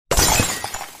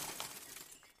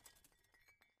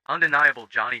Undeniable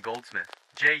Johnny Goldsmith,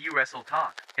 JU Wrestle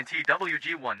Talk, and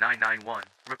TWG1991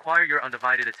 require your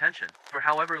undivided attention for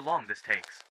however long this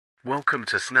takes. Welcome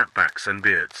to Snapbacks and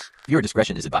Beards. Viewer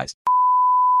discretion is advised.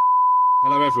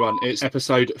 Hello everyone, it's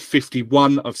episode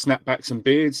 51 of Snapbacks and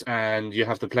Beards, and you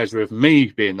have the pleasure of me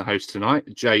being the host tonight,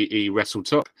 JE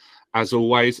WrestleTalk. As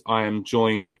always, I am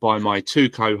joined by my two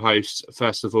co-hosts.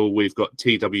 First of all, we've got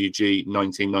TWG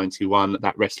 1991,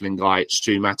 that wrestling guy,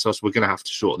 Stu Matos. We're going to have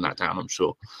to shorten that down, I'm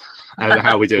sure.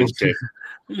 How are we doing, Stu?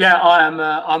 Yeah,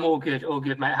 I'm all good,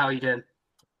 mate. How are you doing?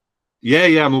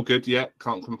 Yeah, I'm all good. Yeah,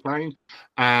 can't complain.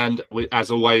 And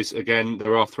as always, again,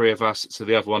 there are three of us, so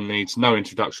the other one needs no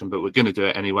introduction, but we're going to do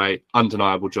it anyway.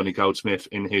 Undeniable Johnny Goldsmith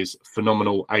in his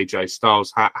phenomenal AJ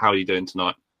Styles hat. How are you doing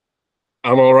tonight?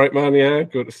 I'm all right, man. Yeah,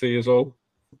 good to see you all.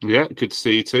 Yeah, good to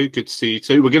see you too. Good to see you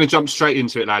too. We're going to jump straight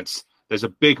into it, lads. There's a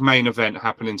big main event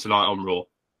happening tonight on Raw.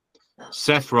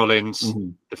 Seth Rollins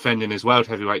defending his World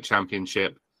Heavyweight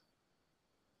Championship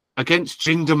against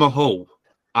Jinder Mahal.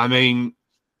 I mean,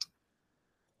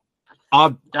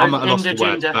 I'm at a loss for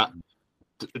words, but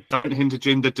don't hinder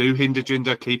Jinder. Do hinder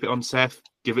Jinder. Keep it on Seth.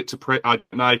 Give it to I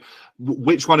don't know.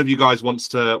 Which one of you guys wants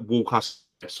to walk us?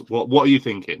 What are you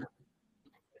thinking?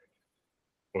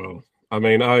 Well, I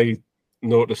mean, I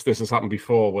noticed this has happened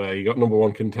before where you got number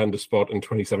one contender spot in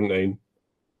 2017,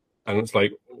 and it's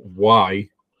like, why?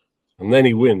 And then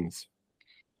he wins.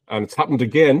 And it's happened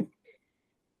again.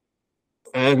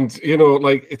 And, you know,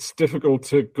 like, it's difficult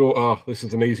to go, this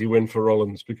is an easy win for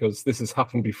Rollins, because this has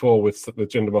happened before with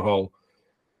Jinder Mahal.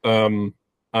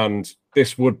 And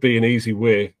this would be an easy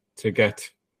way to get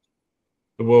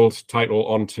the world title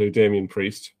onto Damian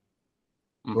Priest,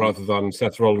 rather than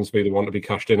Seth Rollins be the one to be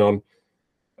cashed in on.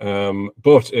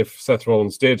 But if Seth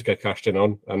Rollins did get cashed in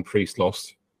on and Priest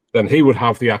lost, then he would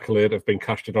have the accolade of being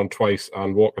cashed in on twice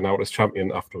and walking out as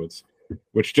champion afterwards,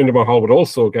 which Jinder Mahal would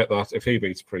also get that if he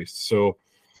beats Priest. So,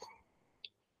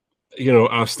 you know,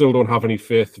 I still don't have any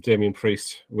faith in Damian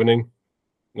Priest winning,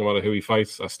 no matter who he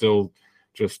fights. I still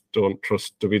just don't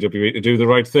trust WWE to do the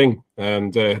right thing.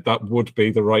 And that would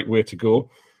be the right way to go,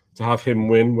 to have him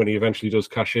win when he eventually does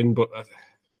cash in. But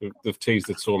they've teased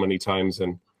it so many times,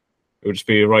 and it would just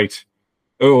be right.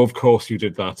 Oh, of course you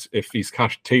did that. If he's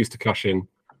teased to cash in,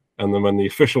 and then when the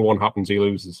official one happens, he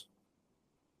loses.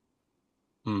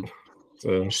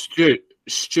 So.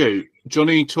 Stu,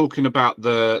 Johnny talking about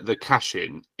the cash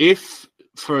in. If,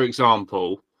 for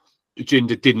example,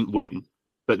 Jinder didn't win,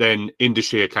 but then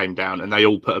Indashir came down and they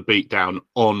all put a beat down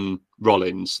on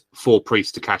Rollins for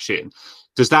Priest to cash in,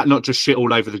 does that not just shit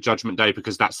all over the Judgment Day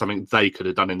because that's something they could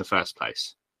have done in the first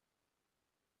place?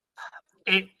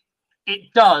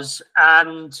 It does,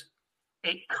 and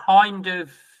it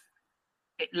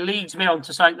leads me on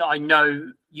to something that I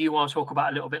know you want to talk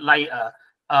about a little bit later,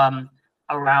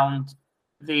 around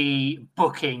the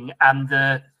booking and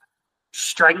the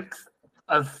strength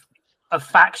of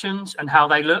factions and how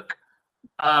they look,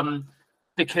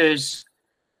 because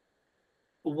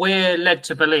we're led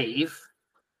to believe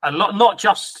a lot, not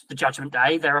just the Judgment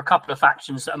Day. There are a couple of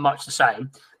factions that are much the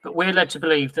same, but we're led to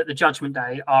believe that the Judgment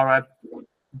Day are a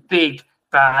big,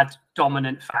 bad,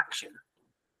 dominant faction.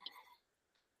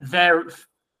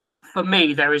 For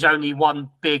me, there is only one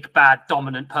big, bad,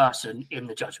 dominant person in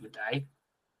the Judgment Day.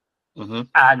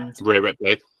 And Rhea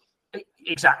Ripley.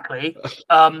 Exactly.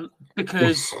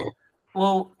 Because,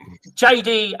 well,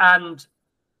 JD and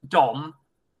Dom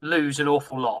lose an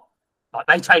awful lot. Like,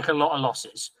 they take a lot of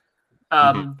losses.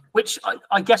 Which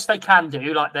I guess they can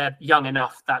do. Like, they're young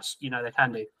enough. That's, you know, they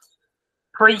can do.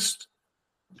 Priest,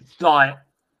 like,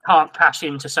 can't cash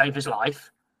in to save his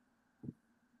life.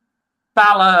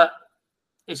 Balor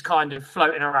is kind of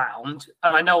floating around,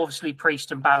 and I know obviously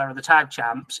Priest and Balor are the tag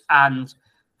champs, and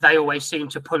they always seem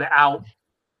to pull it out.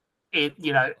 They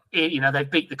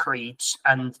beat the Creeds,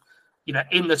 and you know,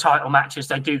 in the title matches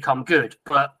they do come good,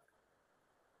 but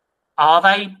are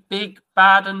they big,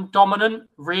 bad, and dominant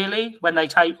really? When they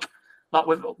take, like,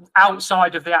 with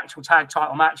outside of the actual tag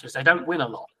title matches, they don't win a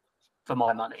lot for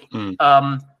my money.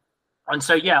 And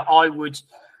so, yeah,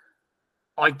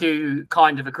 I do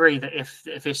kind of agree that if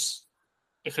it's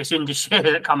Indashir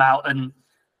that come out and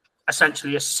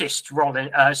essentially assist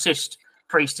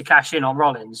Priest to cash in on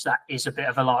Rollins, that is a bit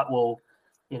of a like, well,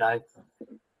 you know,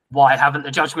 why haven't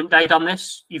the Judgment Day done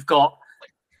this? You've got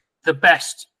the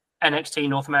best NXT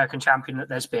North American champion that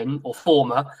there's been, or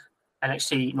former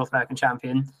NXT North American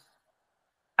champion,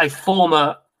 a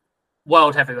former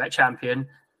World Heavyweight champion,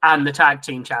 and the tag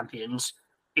team champions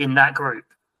in that group,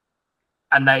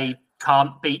 and they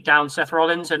can't beat down Seth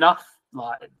Rollins enough.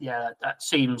 Like, yeah, that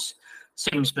seems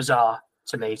bizarre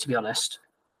to me, to be honest.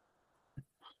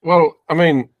 Well, I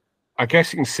mean, I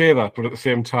guess you can say that, but at the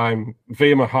same time,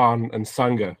 Veer Mahan and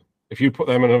Sangha, if you put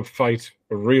them in a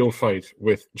real fight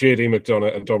with JD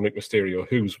McDonough and Dominic Mysterio,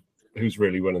 who's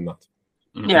really winning that?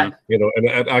 Yeah. You know,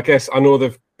 and I guess I know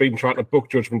they've been trying to book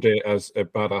Judgment Day as a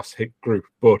badass hit group,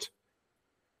 but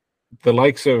the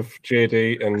likes of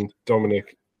JD and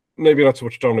Dominic, maybe not so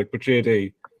much Dominic, but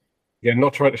JD, yeah,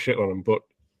 not trying to shit on him, but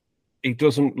he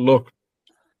doesn't look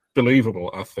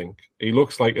believable, I think. He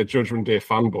looks like a Judgment Day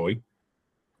fanboy.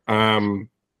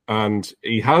 And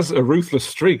he has a ruthless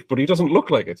streak, but he doesn't look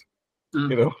like it. You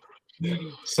know?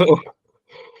 So,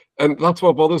 and that's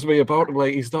what bothers me about him.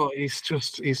 Like, he's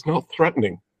not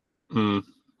threatening.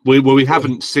 We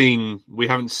haven't seen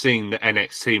the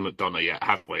NXT McDonough yet,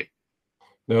 have we?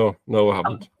 No, we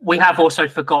haven't. We have also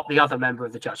forgot the other member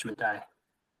of the Judgment Day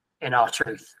in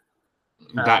R-Truth.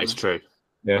 That is true.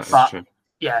 Yes. But, true.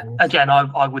 yeah, again,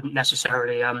 I wouldn't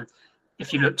necessarily.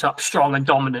 If you looked up strong and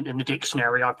dominant in the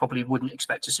dictionary, I probably wouldn't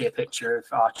expect to see a picture of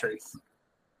R-Truth.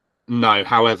 No,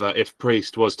 however, if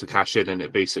Priest was to cash in and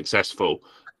it be successful,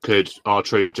 could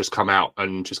R-Truth just come out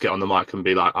and just get on the mic and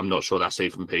be like, I'm not sure that's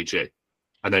even PG,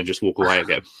 and then just walk away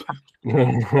again?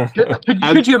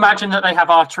 Could you imagine that they have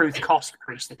R-Truth cost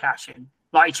Priest to cash in?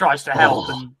 Like, he tries to help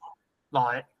and,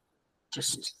 like,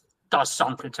 just does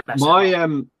something to mess it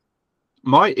up.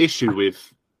 My issue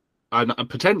with, and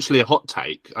potentially a hot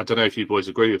take, I don't know if you boys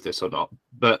agree with this or not,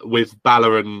 but with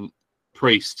Balor and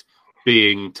Priest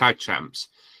being tag champs,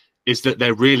 is that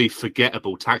they're really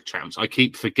forgettable tag champs. I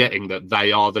keep forgetting that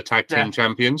they are the tag team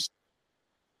champions.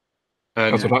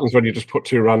 And that's what happens when you just put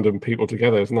two random people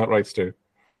together, isn't that right, Stu?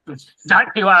 That's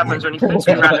exactly what happens when you put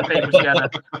two random people together.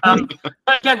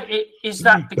 But again, is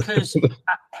that because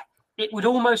it would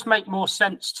almost make more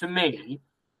sense to me,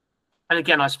 and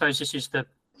again, I suppose this is the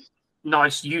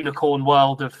nice unicorn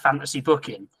world of fantasy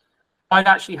booking, I'd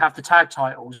actually have the tag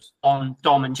titles on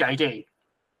Dom and JD.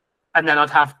 And then I'd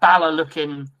have Balor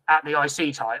looking at the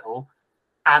IC title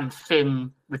and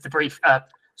Finn with the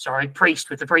Priest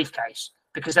with the briefcase.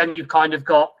 Because then you've kind of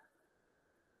got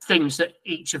things that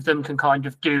each of them can kind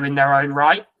of do in their own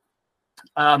right.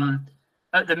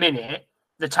 At the minute,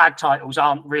 the tag titles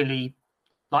aren't really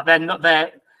like they're not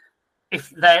there. If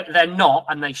they're not,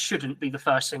 and they shouldn't be the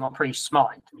first thing on Priest's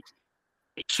mind.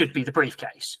 It should be the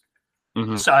briefcase.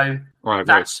 So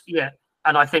that's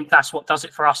and I think that's what does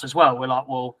it for us as well. We're like,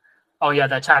 well, oh yeah,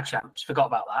 they're tag champs. Forgot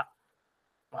about that.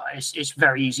 It's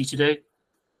very easy to do.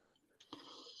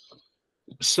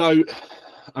 So I'm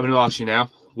going to ask you now.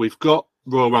 We've got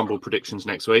Royal Rumble predictions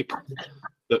next week,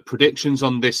 but predictions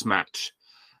on this match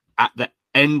at the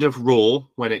end of Raw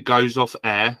when it goes off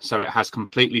air, so it has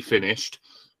completely finished.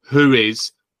 Who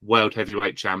is World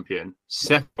Heavyweight Champion?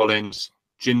 Seth Rollins,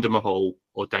 Jinder Mahal,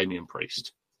 or Damian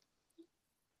Priest?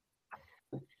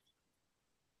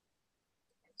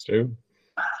 Stu?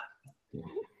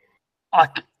 I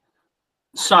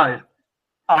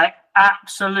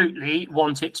absolutely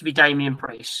want it to be Damian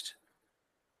Priest.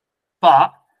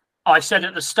 But I said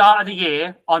at the start of the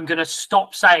year, I'm going to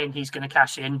stop saying he's going to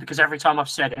cash in because every time I've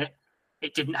said it,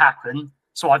 it didn't happen.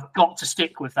 So I've got to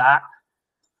stick with that.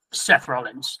 Seth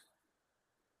Rollins.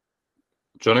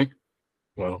 Johnny?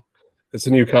 Well, it's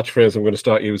a new catchphrase I'm going to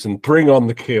start using. Bring on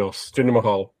the chaos. Jinder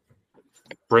Mahal.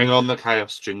 Bring on the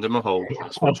chaos, Jinder Mahal.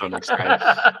 That's what Johnny's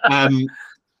saying.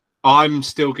 I'm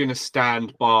still going to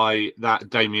stand by that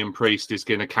Damian Priest is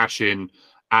going to cash in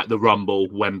at the Rumble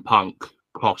when Punk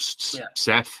costs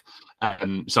Seth.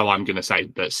 So I'm going to say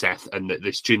that Seth and that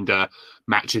this Jinder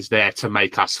match is there to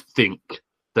make us think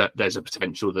that there's a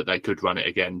potential that they could run it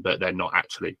again, but they're not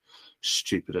actually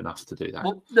stupid enough to do that.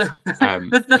 Well,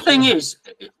 the thing is,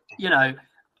 you know,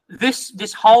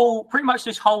 this whole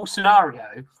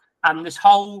scenario and this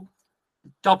whole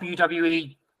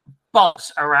WWE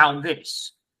buzz around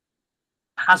this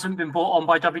hasn't been brought on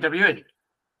by WWE.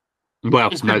 Well,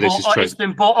 this is true. It's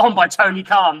been brought on by Tony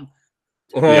Khan,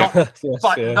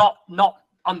 not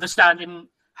understanding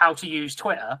how to use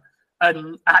Twitter.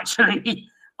 And actually,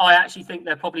 I actually think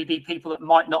there'll probably be people that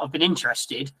might not have been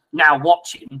interested now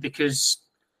watching because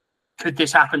could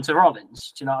this happen to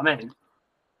Rollins? Do you know what I mean?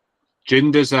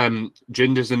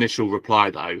 Jinder's initial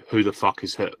reply though, "Who the fuck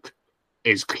is Hook?"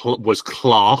 was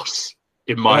class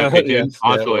in my opinion.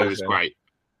 I thought it was great.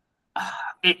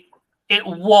 It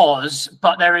was,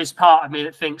 but there is part of me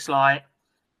that thinks like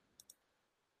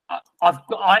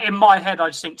in my head I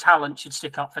just think talent should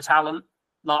stick up for talent.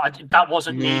 Like that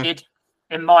wasn't needed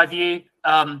in my view.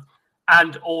 And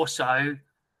also,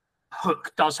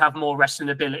 Hook does have more wrestling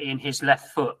ability in his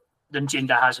left foot than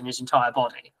Jinder has in his entire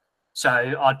body. So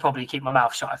I'd probably keep my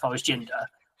mouth shut if I was Jinder.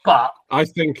 But I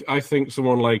think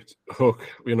someone like Hook,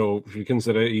 if you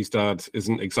consider his dad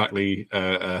isn't exactly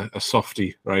a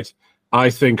softie, right? I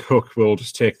think Hook will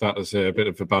just take that as a bit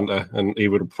of a banter, and he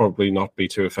would probably not be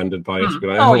too offended by it. Be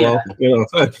like,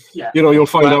 yeah. You'll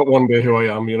find out one day who I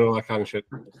am, that kind of shit.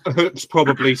 Hook's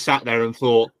probably sat there and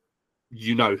thought,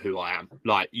 you know who I am,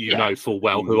 like know full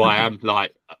well who I am,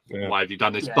 like why have you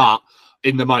done this? Yeah. But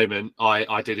in the moment,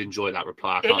 I did enjoy that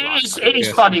reply. It is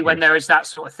funny when there is that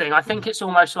sort of thing. I think it's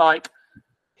almost like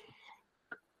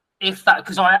if that,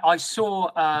 because I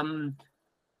saw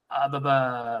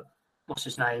what's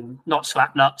his name? Not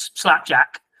Slapnuts,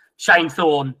 Slapjack, Shane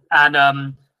Thorne,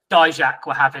 and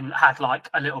Dijak had like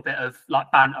a little bit of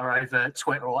like banter over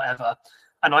Twitter or whatever,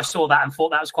 and I saw that and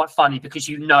thought that was quite funny because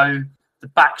the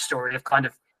backstory of kind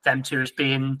of them two as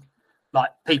being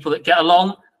like people that get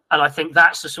along, and I think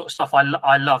that's the sort of stuff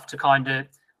I love to kind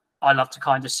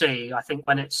of see. I think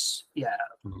when it's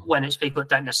people that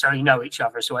don't necessarily know each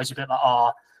other, it's always a bit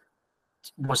like,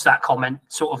 was that comment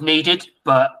sort of needed?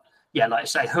 But yeah, like I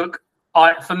say, Hook.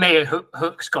 For me,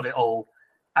 Hook's got it all,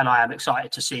 and I am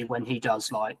excited to see when he does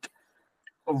like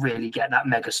really get that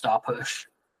megastar push.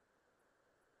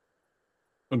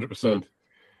 100%.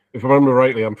 If I remember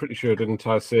rightly, I'm pretty sure didn't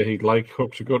I say he'd like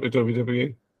Hook to go to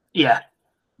WWE? Yeah,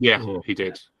 he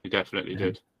did. He definitely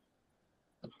did.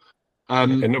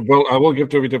 And well, I will give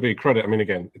WWE credit. I mean,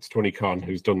 again, it's Tony Khan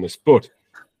who's done this, but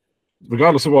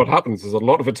regardless of what happens, there's a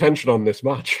lot of attention on this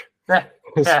match.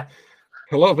 Yeah.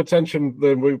 A lot of attention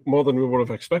more than we would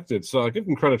have expected. So I give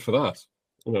him credit for that.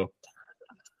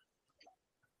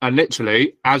 And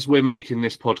literally, as we're making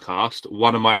this podcast,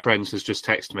 one of my friends has just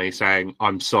texted me saying,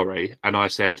 I'm sorry. And I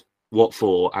said, what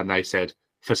for? And they said,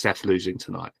 for Seth losing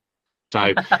tonight.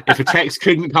 So if a text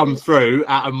couldn't come through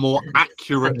at a more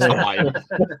accurate time,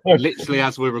 literally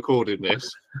as we're recording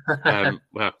this,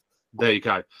 well, there you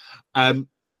go.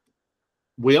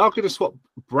 We are going to swap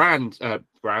brands,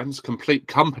 complete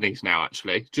companies now,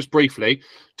 actually, just briefly,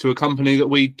 to a company that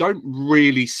we don't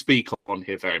really speak on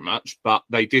here very much, but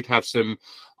they did have some,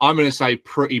 I'm going to say,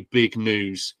 pretty big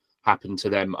news happen to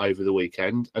them over the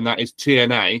weekend, and that is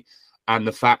TNA and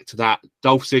the fact that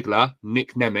Dolph Ziggler,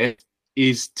 Nick Nemeth,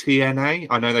 is TNA.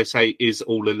 I know they say is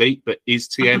All Elite, but is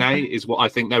TNA is what I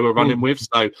think they were running with,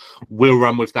 so we'll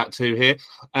run with that too here.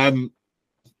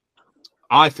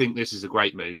 I think this is a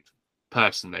great move.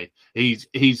 Personally,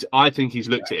 I think he's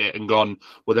looked at it and gone,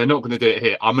 well, they're not going to do it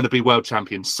here. I'm going to be world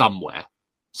champion somewhere,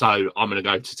 so I'm going to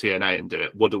go to TNA and do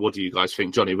it. What do you guys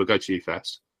think, Johnny? We'll go to you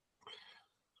first.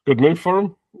 Good move for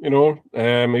him.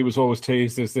 He was always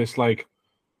teased as this like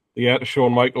the heir to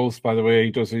Shawn Michaels by the way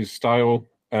he does his style,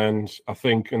 and I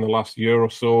think in the last year or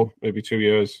so, maybe 2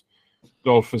 years,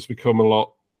 Dolph has become a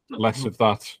lot less of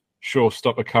that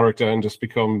showstopper character and just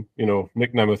become,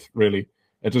 Nick Nemeth. Really,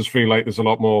 it does feel like there's a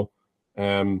lot more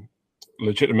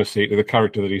legitimacy to the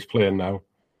character that he's playing now.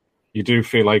 You do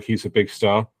feel like he's a big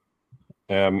star.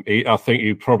 I think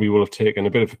he probably will have taken a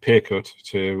bit of a pay cut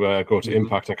to go to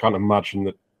Impact. I can't imagine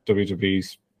that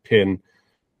WWE's paying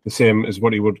the same as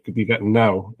what he would be getting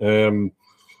now.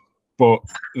 But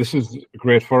this is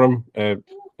great for him. A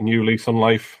new lease on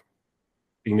life.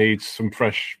 He needs something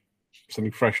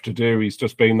fresh to do. He's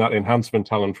just been that enhancement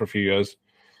talent for a few years.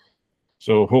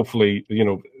 So hopefully, a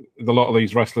lot of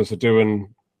these wrestlers are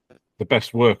doing the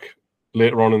best work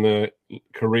later on in their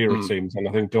career, it seems. And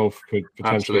I think Dolph could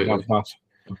potentially have that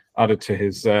added to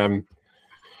his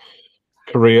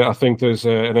career. I think there's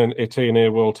a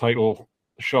TNA world title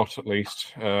shot, at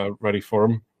least, ready for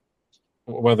him.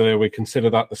 Whether we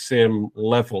consider that the same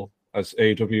level as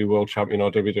AEW world champion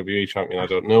or WWE champion, I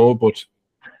don't know. But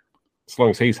as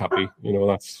long as he's happy,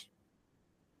 that's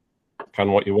kind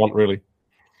of what you want, really.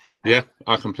 Yeah,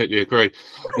 I completely agree.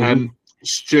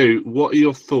 Stu, what are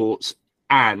your thoughts?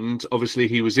 And obviously,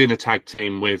 he was in a tag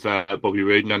team with Bobby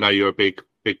Roode, and I know you're a big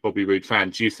Bobby Roode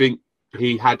fan. Do you think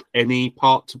he had any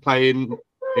part to play in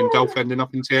Dolph ending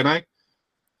up in TNA?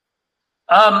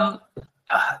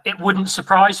 It wouldn't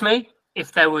surprise me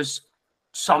if there was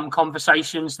some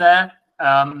conversations there.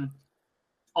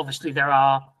 Obviously, there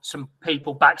are some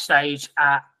people backstage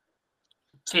at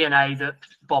TNA that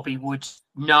Bobby would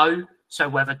know. So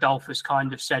whether Dolph has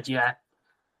kind of said, yeah,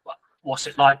 what's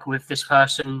it like with this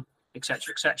person,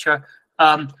 etc., etc.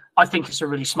 I think it's a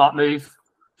really smart move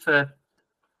for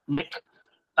Nick.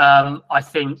 I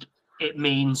think it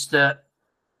means that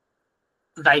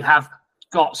they have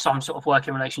got some sort of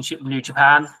working relationship with New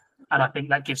Japan, and I think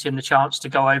that gives him the chance to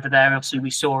go over there. Obviously, we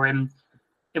saw him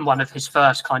in one of his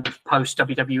first kind of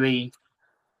post-WWE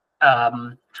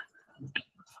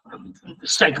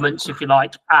segments, if you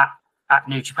like, at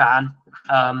New Japan.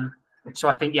 So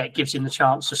I think it gives him the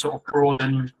chance to sort of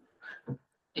broaden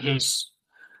his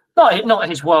not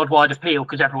his worldwide appeal,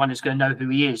 because everyone is going to know who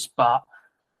he is, but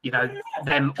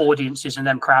them audiences and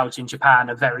them crowds in Japan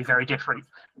are very, very different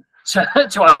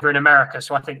to over in America.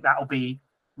 So I think that'll be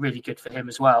really good for him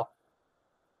as well.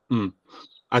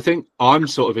 I think I'm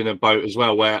sort of in a boat as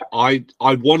well, where I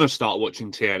want to start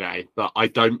watching TNA, but I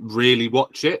don't really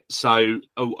watch it. So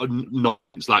not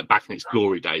it's like back in its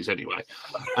glory days anyway.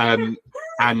 And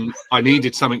I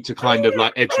needed something to kind of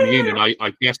like edge me in, and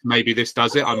I guess maybe this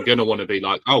does it. I'm gonna want to be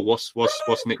like, oh, what's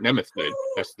Nick Nemeth doing?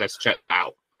 Let's check that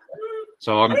out.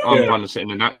 So I'm kind of sitting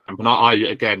in that camp, and I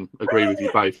again agree with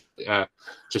you both.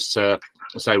 Just to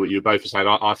say what you both are saying,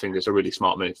 I think it's a really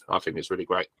smart move. I think it's really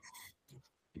great.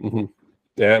 Mm-hmm.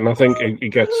 Yeah, and I think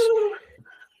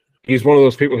he's one of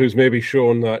those people who's maybe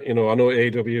shown that, I know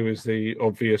AEW is the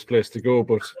obvious place to go,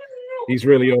 but he's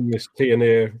really on this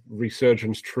TNA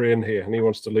resurgence train here, and he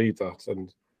wants to lead that.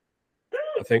 And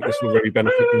I think this will really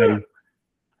benefit him,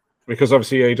 because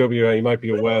obviously AEW, he might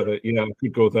be aware that, I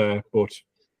could go there, but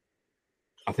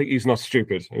I think he's not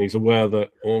stupid, and he's aware that,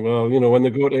 when they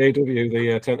go to AEW,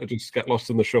 they tend to just get lost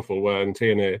in the shuffle, where in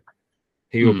TNA,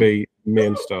 he will be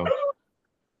main star.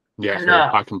 Yeah,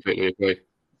 I completely agree.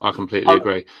 I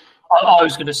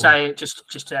was going to say,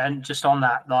 just to end just on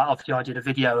that, like, obviously I did a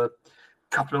video a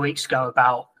couple of weeks ago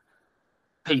about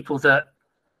people that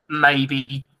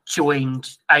maybe joined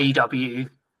AEW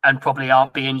and probably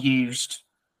aren't being used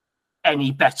any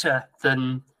better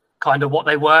than kind of what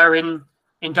they were in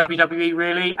WWE,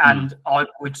 really. And I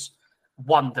would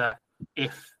wonder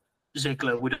if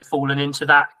Ziggler would have fallen into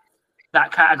that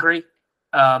category.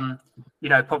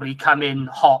 Probably come in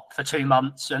hot for 2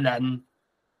 months and then,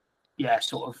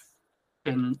 sort of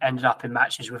ended up in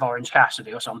matches with Orange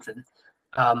Cassidy or something.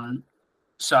 I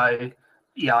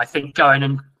think going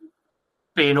and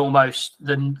being almost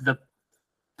the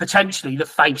potentially the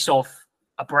face of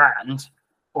a brand,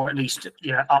 or at least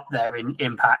up there in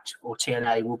Impact or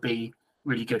TNA, will be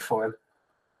really good for him.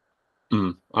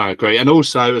 I agree. And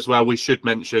also, as well, we should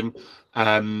mention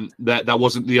that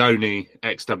wasn't the only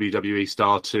ex-WWE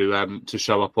star to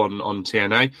show up on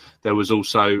TNA. There was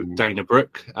also Dana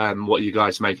Brooke. What are you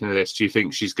guys making of this? Do you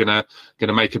think she's gonna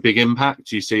make a big impact?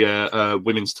 Do you see a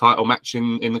women's title match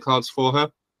in the cards for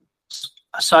her?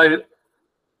 So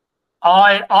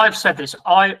I've said this.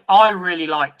 I really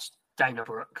liked Dana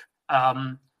Brooke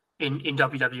in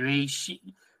WWE.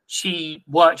 She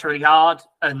worked really hard,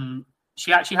 and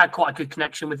she actually had quite a good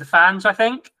connection with the fans, I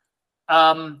think.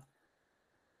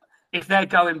 If they're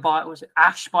going by, was it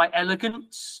Ash by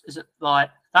Elegance? Is it like,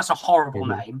 that's a horrible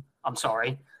name. I'm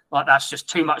sorry. Like, that's just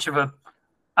too much of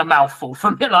a mouthful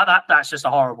for me. Like that. That's just a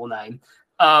horrible name.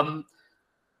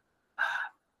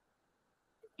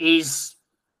 Is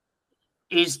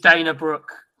Dana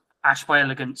Brooke, Ash by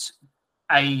Elegance,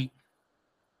 a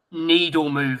needle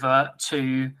mover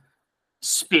to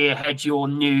spearhead your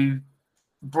new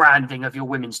branding of your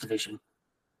women's division?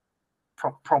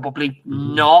 Probably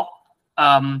not.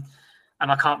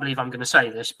 And I can't believe I'm going to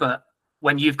say this, but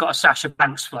when you've got a Sasha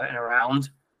Banks floating around,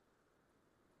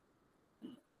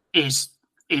 is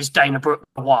Dana Brooke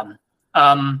the one?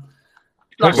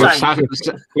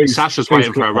 Sasha's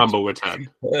waiting for a Rumble return.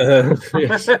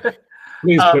 Yes.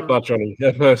 Please clip that, Johnny.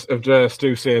 Of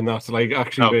Stu saying that, like,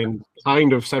 actually being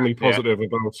kind of semi-positive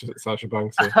about Sasha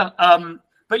Banks. But I'm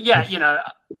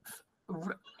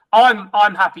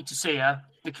happy to see her,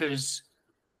 because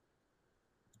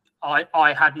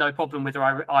I had no problem with her.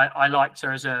 I liked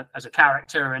her as a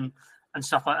character and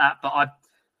stuff like that. But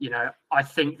I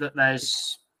think that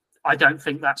I don't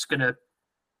think that's going to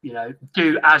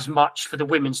do as much for the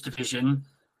women's division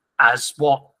as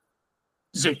what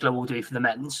Ziggler will do for the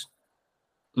men's.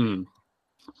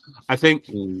 I think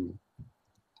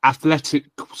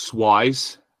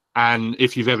athletics-wise, and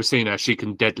if you've ever seen her, she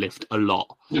can deadlift a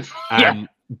lot.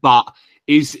 But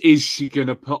is she going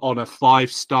to put on a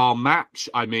 5-star match?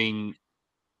 I mean,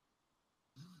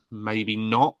 maybe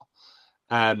not.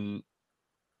 But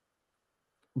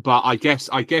I guess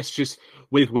just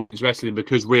with women's wrestling,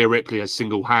 because Rhea Ripley has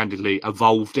single-handedly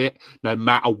evolved it, no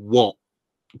matter what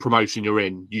promotion you're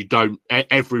in,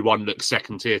 everyone looks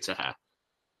second tier to her.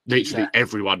 Literally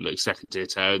everyone looks second tier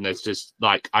to her, and there's just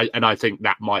I think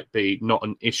that might be not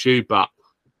an issue, but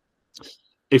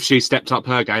if she stepped up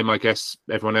her game, I guess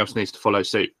everyone else needs to follow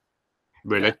suit.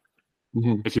 Really,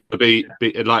 if you want to be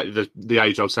like the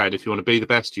age-old saying, if you want to be the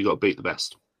best, you got to beat the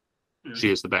best.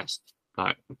 She is the best.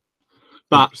 But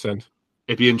 100%.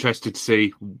 It'd be interested to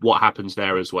see what happens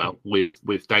there as well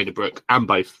with Dana Brooke and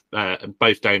both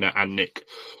Dana and Nick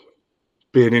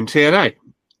being in TNA.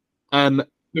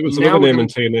 There was another name in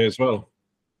TNA as well.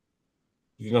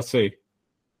 Did you not see?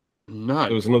 No.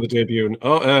 There was another debut.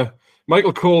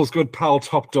 Michael Cole's good pal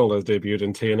Top Dollar debuted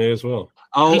in TNA as well.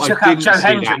 Oh, He took I out didn't Joe see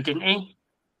Hendry, that. didn't he?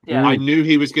 Yeah. I knew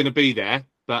he was going to be there,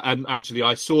 but actually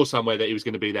I saw somewhere that he was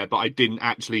going to be there, but I didn't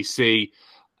actually see.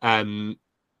 I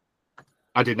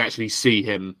didn't actually see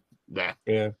him there.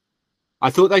 Yeah.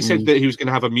 I thought they said that he was going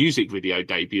to have a music video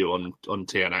debut on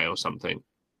TNA or something.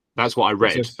 That's what I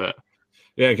read. But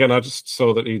yeah, again, I just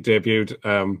saw that he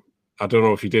debuted. I don't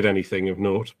know if he did anything of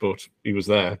note, but he was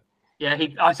there. Yeah,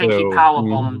 I think he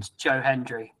powerbombed Joe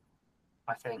Hendry.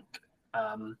 I think,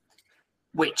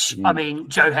 which I mean,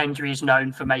 Joe Hendry is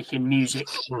known for making music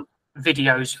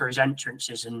videos for his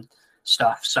entrances and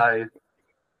stuff. So,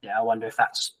 yeah, I wonder if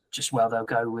that's just where they'll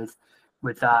go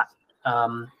with that.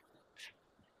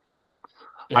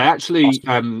 Yeah, I actually,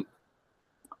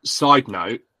 side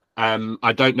note,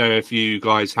 I don't know if you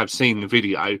guys have seen the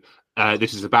video.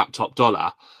 This is about Top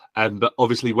Dollar. But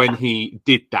obviously when he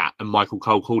did that and Michael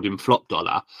Cole called him Flop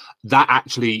Dollar, that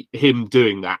actually, him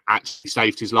doing that actually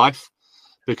saved his life,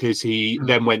 because he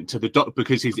then went to the doctor,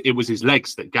 because it was his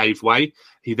legs that gave way.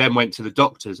 He then went to the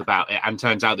doctors about it, and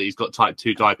turns out that he's got type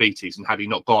 2 diabetes, and had he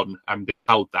not gone and been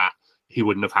told that, he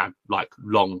wouldn't have had like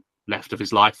long left of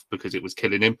his life, because it was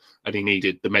killing him and he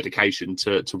needed the medication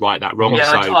to right that wrong.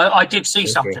 Yeah, so I did see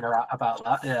something about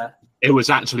that. Yeah, it was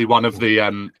actually one of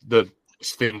the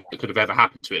thing that could have ever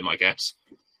happened to him, I guess.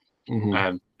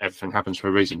 Everything happens for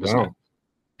a reason, doesn't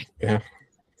it?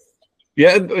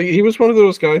 Yeah, he was one of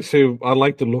those guys who I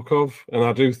like the look of, and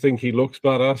I do think he looks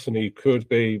badass, and he could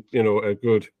be, a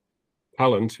good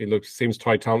talent. He seems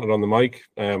quite talented on the mic.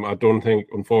 I don't think,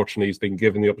 unfortunately, he's been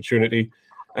given the opportunity.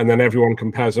 And then everyone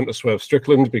compares him to Swerve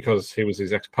Strickland because he was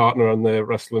his ex-partner on the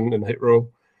wrestling in Hit Row.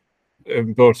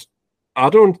 But I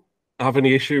don't have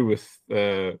any issue with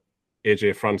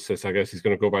AJ Francis. I guess he's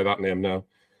going to go by that name now.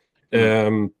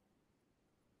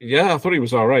 Yeah, I thought he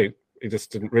was all right. He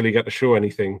just didn't really get to show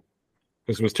anything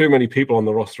because there was too many people on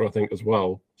the roster, I think, as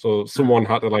well. So someone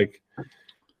had to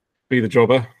be the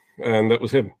jobber, and that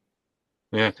was him.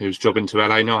 Yeah, he was jobbing to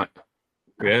LA Knight.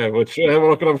 Yeah, which we're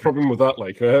not going to have a problem with that. I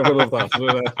love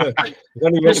that.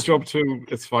 When he gets a job too,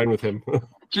 it's fine with him.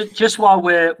 just while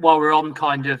we're on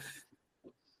kind of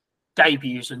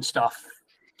debuts and stuff,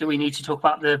 do we need to talk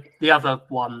about the other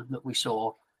one that we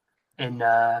saw in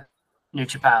New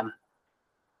Japan?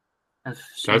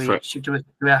 Go for it. Do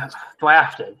I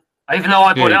have to? Even though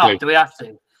I brought it up, do we have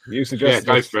to? You suggested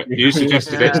go for it. You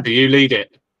suggested it, so you lead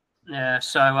it. Yeah,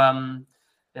 so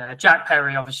Jack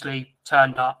Perry obviously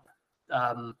turned up.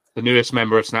 The newest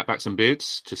member of Snapbacks and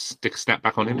Beards. Just stick a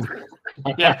snapback on him.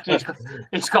 Yeah,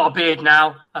 he's got a beard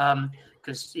now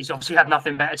because he's obviously had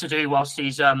nothing better to do whilst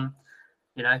he's been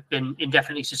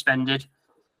indefinitely suspended.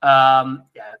 Attacked.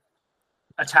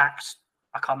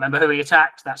 I can't remember who he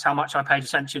attacked. That's how much I paid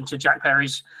attention to Jack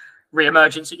Perry's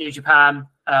re-emergence at New Japan.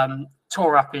 Apparently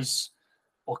tore up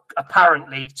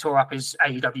his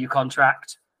AEW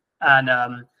contract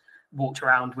and walked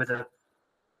around with a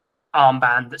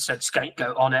armband that said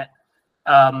scapegoat on it.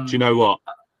 Do you know what?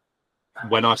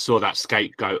 When I saw that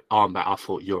scapegoat armband, I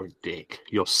thought, you're a dick.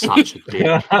 You're such a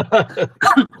dick.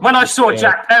 When I saw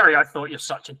Jack Perry, I thought, you're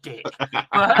such a dick. They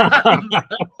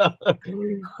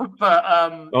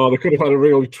could have had a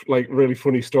really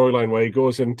funny storyline where he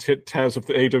goes and tears up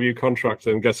the AEW contract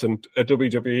and gets a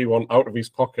WWE one out of his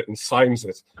pocket and signs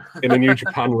it in a New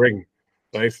Japan ring.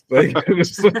 Right?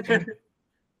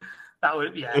 That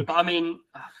would, but I mean,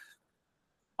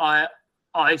 I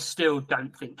still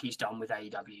don't think he's done with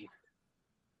AEW.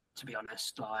 To be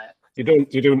honest, you don't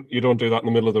do that in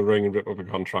the middle of the ring and rip up a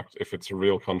contract if it's a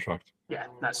real contract. Yeah,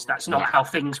 that's not how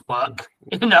things work.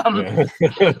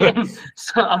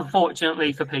 So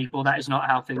unfortunately for people, that is not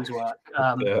how things work.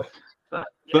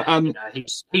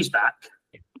 He's back.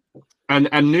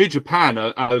 And New Japan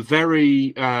are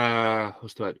very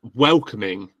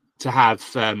welcoming to have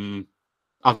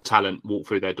other talent walk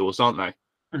through their doors, aren't they?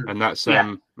 And that's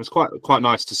it's quite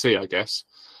nice to see, I guess.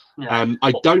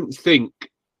 I don't think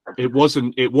it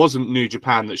wasn't New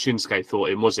Japan that Shinsuke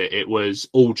thought him, was it? It was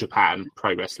All Japan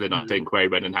Pro Wrestling, I think, where he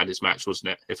went and had his match,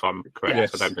 wasn't it? If I'm correct,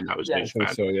 yes. I don't think that was New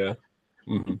Japan. So yeah.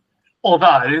 Mm-hmm.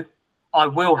 Although I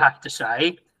will have to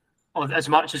say, as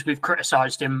much as we've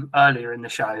criticised him earlier in the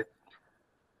show,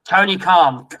 Tony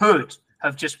Khan could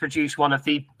have just produced one of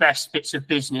the best bits of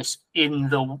business in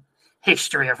the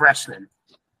history of wrestling.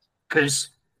 Because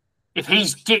if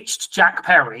he's ditched Jack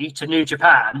Perry to New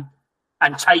Japan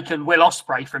and taken Will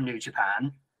Ospreay from New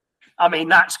Japan, I mean,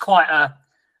 that's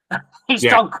he's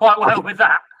done quite well with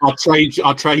that. I'll trade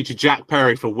you Jack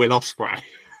Perry for Will Ospreay.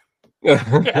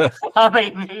 I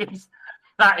mean,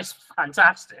 that is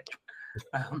fantastic.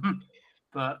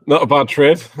 but Not a bad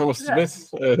trade, I must Yeah.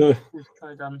 admit. he's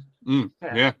kind of done.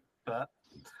 Yeah. But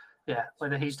yeah,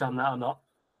 whether he's done that or not.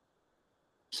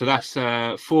 So that's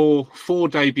four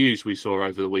debuts we saw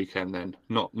over the weekend. Then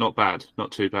not bad,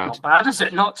 not too bad. Not bad, is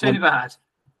it? Not too bad.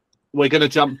 We're going to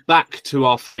jump back to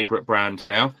our favourite brand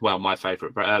now. Well, my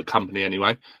favourite company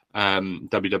anyway.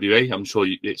 WWE. I'm sure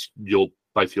it's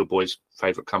both your boys'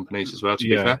 favourite companies as well. To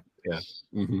be fair. Yeah.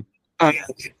 Mm-hmm.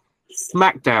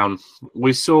 SmackDown.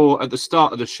 We saw at the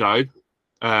start of the show.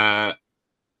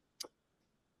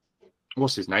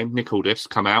 What's his name? Nick Aldis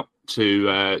come out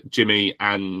to Jimmy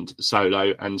and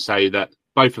Solo and say that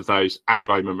both of those at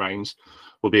Roman Reigns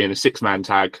will be in a 6-man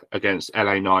tag against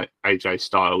LA Knight, AJ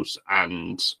Styles,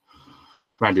 and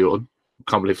Randy Orton.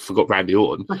 Can't believe I forgot Randy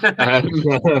Orton.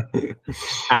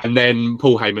 And then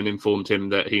Paul Heyman informed him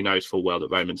that he knows full well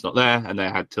that Roman's not there, and they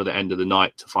had till the end of the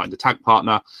night to find a tag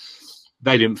partner.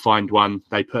 They didn't find one.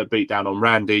 They put a beat down on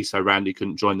Randy, so Randy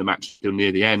couldn't join the match till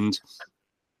near the end.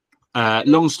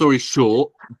 Long story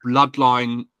short,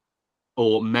 Bloodline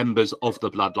or members of the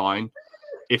Bloodline,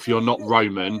 if you're not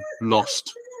Roman,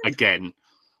 lost again.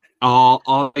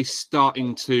 Are they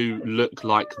starting to look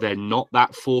like they're not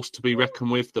that force to be reckoned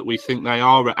with that we think they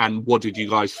are? And what did you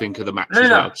guys think of the match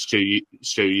as well? Stu,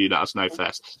 you let us know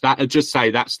first. Just say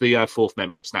that's the fourth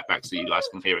member of Snapbacks that you guys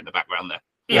can hear in the background there.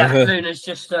 Yeah, Luna's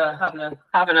just having a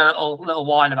little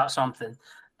whine about something.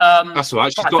 That's all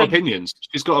right. She's got opinions.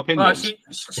 She's got opinions. Well,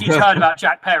 she's heard about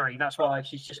Jack Perry. That's why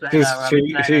she's just letting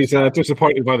her. She's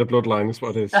disappointed by the Bloodline. That's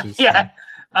what it is. Yeah.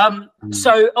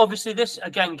 So obviously, this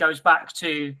again goes back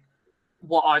to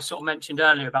what I sort of mentioned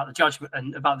earlier about the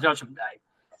Judgment Day.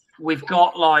 We've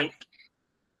got like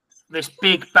this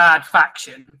big bad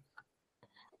faction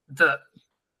that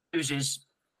loses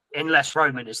unless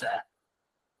Roman is there.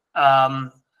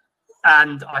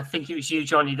 And I think it was you,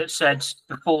 Johnny, that said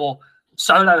before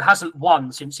Solo hasn't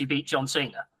won since he beat John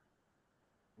Cena.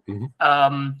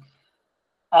 Mm-hmm.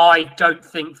 I don't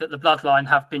think that the Bloodline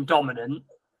have been dominant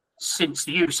since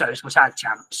the Usos were tag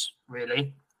champs,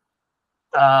 really.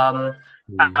 And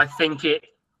I think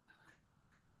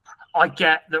I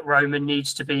get that Roman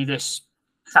needs to be this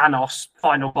Thanos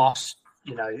final boss,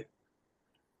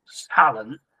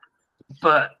 talent,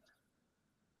 but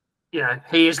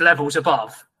he is levels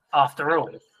above after all.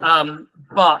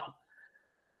 But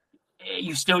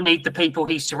you still need the people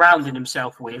he's surrounding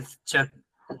himself with to,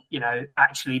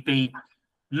 actually be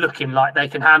looking like they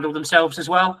can handle themselves as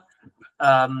well.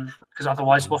 Because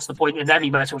otherwise, what's the point in them? He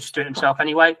might as well just do it himself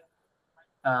anyway.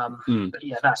 But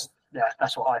yeah, that's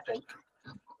what I think.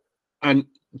 And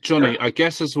Johnny, I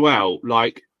guess as well,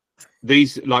 like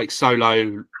these, like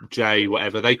Solo, Jay,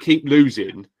 whatever, they keep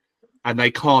losing, and they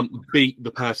can't beat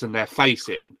the person they're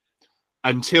facing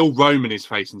until Roman is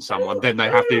facing someone. Then they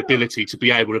have the ability to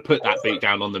be able to put that beat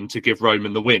down on them to give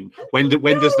Roman the win. When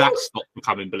does that stop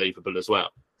becoming believable as well?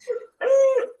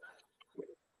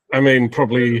 I mean,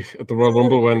 probably at the Royal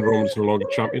Rumble when Roman's no longer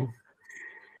champion.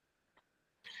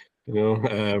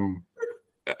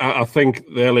 I think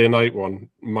the LA Knight one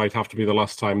might have to be the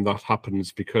last time that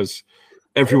happens because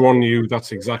everyone knew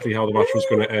that's exactly how the match was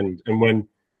going to end. And when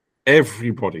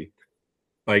everybody,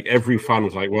 like every fan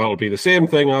was like, well, it'll be the same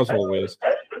thing as always.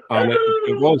 And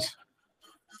it was.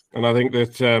 And I think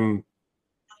that,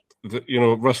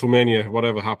 WrestleMania,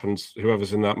 whatever happens,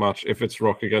 whoever's in that match, if it's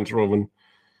Rock against Roman,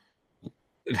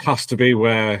 it has to be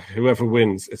where whoever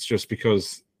wins, it's just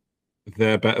because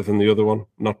they're better than the other one,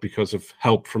 not because of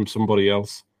help from somebody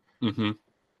else.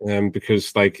 Mm-hmm.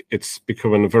 Because it's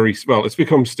becoming it's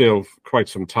become still quite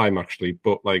some time actually,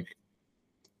 but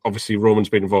obviously Roman's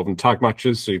been involved in tag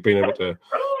matches, so you've been able to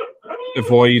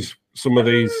avoid some of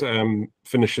these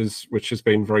finishes, which has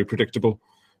been very predictable.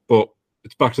 But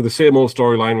it's back to the same old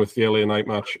storyline with the LA Knight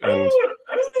match, and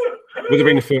with it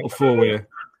being a fatal four-way,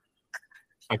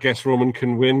 I guess Roman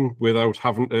can win without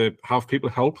having to have people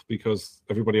help because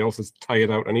everybody else is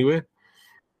tired out anyway.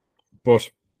 But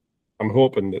I'm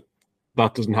hoping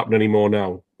that doesn't happen anymore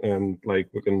now, and we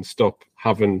can stop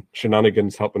having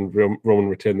shenanigans helping Roman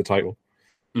retain the title.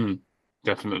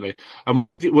 Definitely.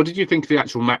 What did you think of the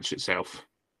actual match itself?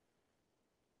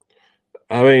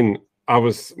 I mean, I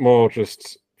was more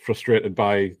just frustrated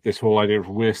by this whole idea of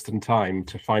wasting time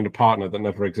to find a partner that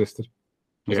never existed.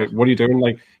 What are you doing?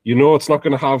 It's not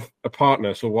going to have a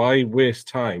partner, so why waste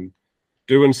time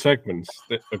doing segments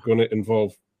that are going to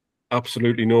involve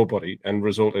absolutely nobody and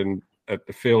result in a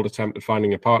failed attempt at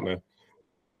finding a partner?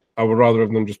 I would rather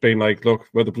have them just being like, look,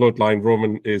 we're the Bloodline,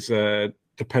 Roman is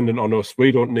dependent on us.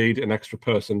 We don't need an extra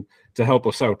person to help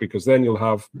us out, because then you'll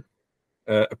have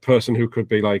a person who could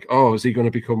be like, oh, is he going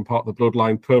to become part of the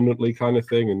Bloodline permanently kind of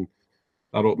thing? And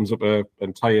that opens up an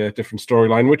entire different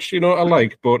storyline, which, you know, I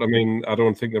like, but I mean, I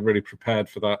don't think they're really prepared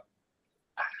for that.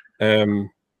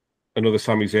 Another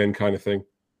Sami Zayn kind of thing.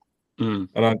 And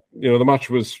the match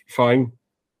was fine,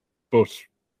 but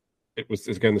it was,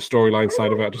 again, the storyline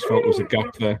side of it. I just felt there was a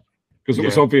gap there because it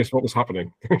was obvious what was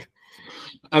happening.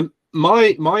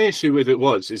 My issue with it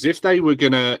is if they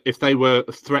were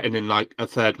threatening like a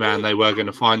third man, they were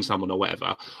gonna find someone or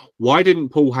whatever. Why didn't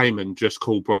Paul Heyman just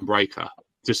call Bron Breakker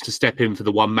just to step in for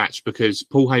the one match? Because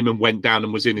Paul Heyman went down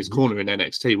and was in his corner in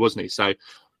NXT, wasn't he? So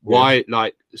why,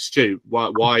 like, Stu?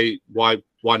 Why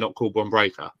not call Bron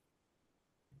Breakker?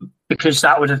 Because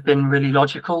that would have been really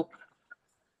logical.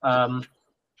 I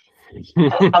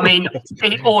mean,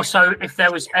 also, if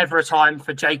there was ever a time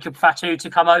for Jacob Fatu to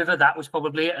come over, that was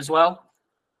probably it as well.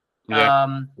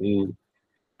 Yeah.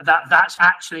 That's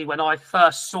actually when I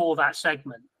first saw that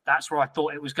segment. That's where I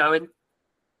thought it was going.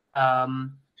 But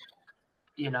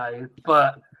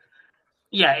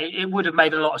yeah, it would have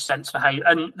made a lot of sense for Hay.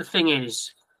 And the thing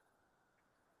is,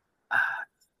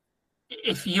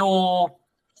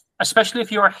 especially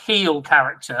if you're a heel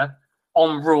character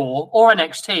on Raw or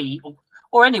NXT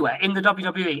or anywhere in the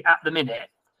WWE at the minute,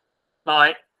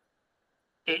 like,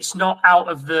 it's not out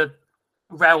of the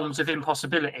realms of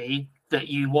impossibility that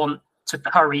you want to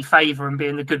curry favor and be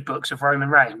in the good books of Roman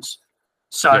Reigns.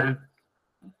 So,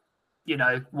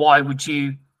 why would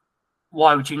you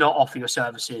not offer your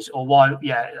services? Or why?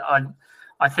 Yeah,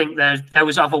 I think there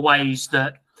was other ways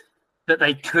that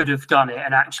they could have done it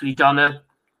and actually done a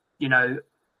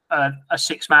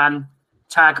 6-man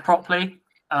tag properly.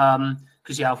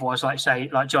 Because otherwise, like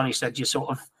Johnny said, you're sort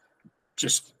of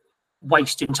just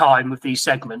wasting time with these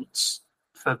segments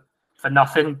for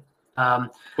nothing.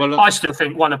 I still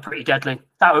think one of Pretty Deadly.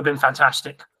 That would have been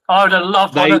fantastic. I would have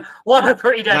loved one of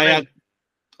Pretty Deadly.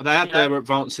 They had their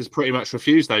advances pretty much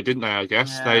refused, though, didn't they? I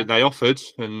guess they offered,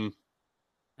 and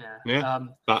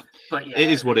but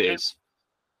it is what it is.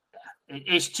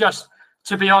 It's just,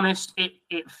 to be honest,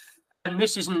 and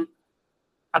this isn't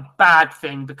a bad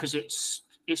thing because it's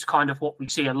kind of what we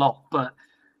see a lot, but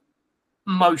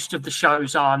most of the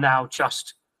shows are now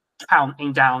just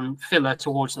counting down filler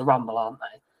towards the Rumble, aren't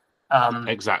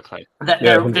they? Exactly.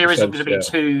 There isn't going to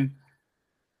be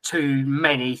too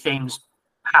many things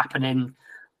happening.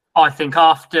 I think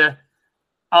after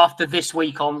this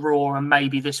week on Raw and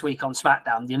maybe this week on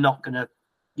SmackDown, you're not gonna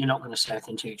see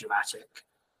anything too dramatic.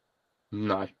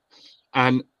 No.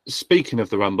 And speaking of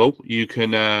the Rumble, you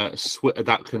can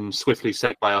that can swiftly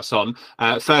segue us on.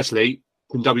 Firstly,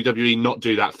 can WWE not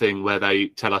do that thing where they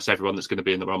tell us everyone that's going to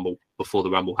be in the Rumble before the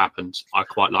Rumble happens? I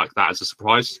quite like that as a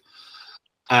surprise.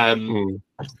 And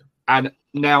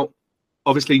now,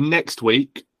 obviously, next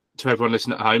week, to everyone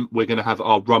listening at home, we're going to have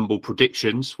our Rumble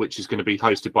predictions, which is going to be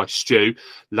hosted by Stu.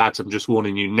 Lads, I'm just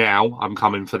warning you now, I'm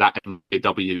coming for that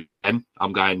MWN.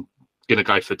 I'm going to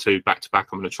go for 2 back-to-back.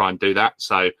 I'm going to try and do that.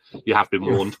 So you have been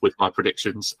warned with my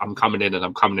predictions. I'm coming in, and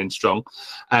I'm coming in strong.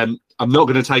 I'm not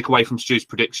going to take away from Stu's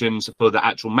predictions for the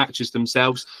actual matches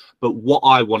themselves, but what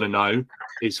I want to know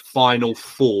is final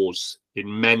fours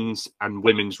in men's and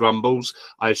women's Rumbles.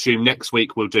 I assume next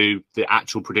week we'll do the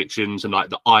actual predictions and like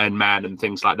the Iron Man and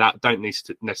things like that. Don't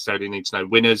necessarily need to know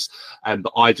winners,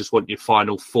 but I just want your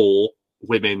final 4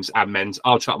 women's and men's.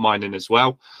 I'll chuck mine in as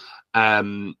well.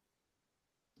 Who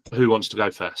wants to go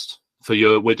first?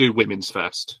 We'll do women's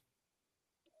first.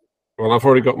 Well, I've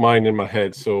already got mine in my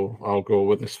head, so I'll go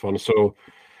with this one. So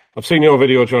I've seen your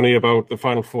video, Johnny, about the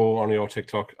final 4 on your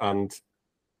TikTok, and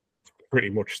pretty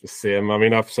much the same. I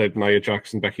mean, I've said Nia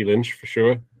Jax and Becky Lynch for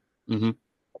sure.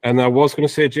 And I was going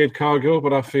to say Jade Cargill,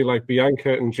 but I feel like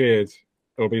Bianca and Jade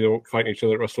will be fighting each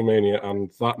other at WrestleMania,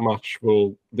 and that match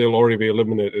they'll already be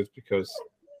eliminated because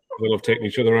they'll have taken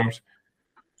each other out.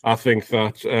 I think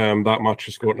that that match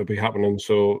is going to be happening,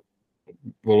 so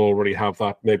we'll already have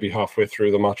that maybe halfway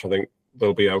through the match. I think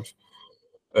they'll be out.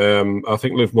 I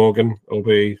think Liv Morgan will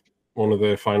be one of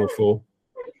the final 4.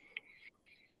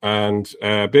 And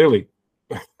Bayley.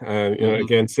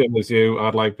 Again, same as you,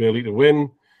 I'd like Bayley to win,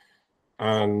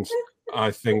 and I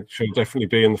think she'll definitely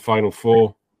be in the final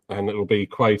 4, and it'll be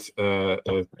quite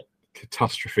a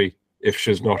catastrophe if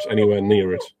she's not anywhere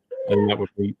near it, and that would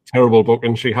be terrible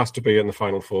booking. She has to be in the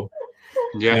final 4.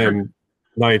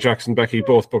 Nia Jax and Becky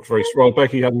both booked very strong. Well,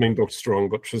 Becky hadn't been booked strong,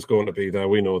 but she's going to be there.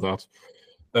 We know that.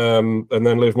 And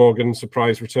then Liv Morgan,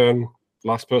 surprise return,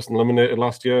 last person eliminated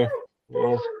last year,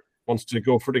 wants to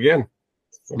go for it again.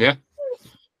 Yeah.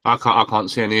 I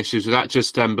can't see any issues with that.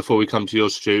 Just before we come to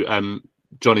yours, Stu,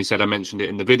 Johnny said I mentioned it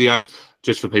in the video.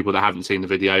 Just for people that haven't seen the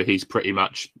video, he's pretty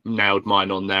much nailed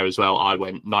mine on there as well. I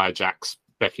went Nia Jax,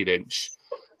 Becky Lynch.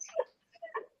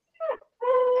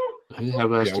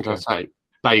 Who else did I Bianca. say?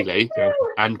 Bailey Yeah.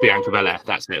 and Bianca Belair.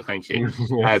 That's it. Thank you.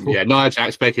 Yeah. Nia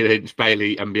Jax, Becky Lynch,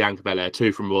 Bailey, and Bianca Belair.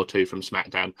 2 from Raw, 2 from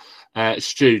SmackDown.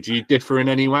 Stu, do you differ in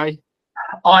any way?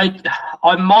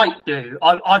 I might do.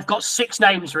 I've got 6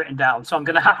 names written down, so I'm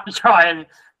going to have to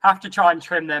try and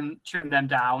trim them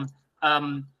down.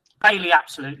 Bailey,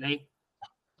 absolutely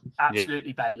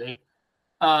Bailey.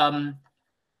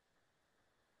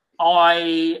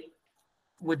 I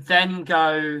would then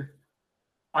go.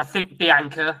 I think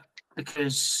Bianca,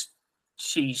 because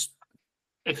if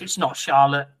it's not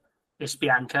Charlotte, it's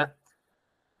Bianca.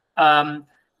 Then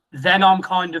I'm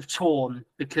kind of torn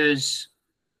because,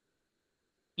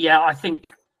 I think,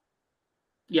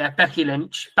 Becky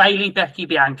Lynch, Bailey, Becky,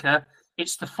 Bianca.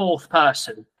 It's the 4th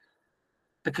person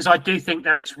because I do think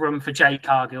there's room for Jade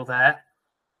Cargill there.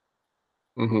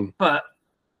 Mm-hmm. But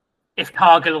if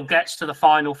Cargill gets to the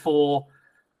final 4,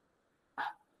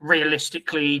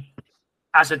 realistically,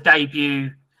 as a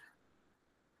debut,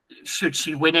 should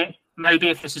she win it? Maybe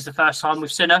if this is the first time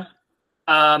we've seen her.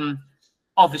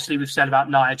 Obviously, we've said about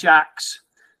Nia Jax.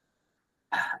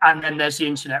 And then there's the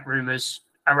internet rumours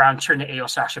around Trinity or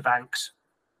Sasha Banks,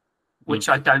 which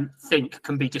I don't think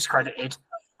can be discredited.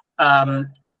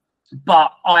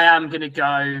 But I am going to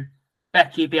go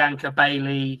Becky, Bianca,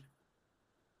 Bailey.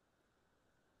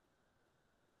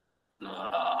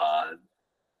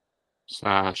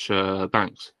 Sasha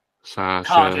Banks.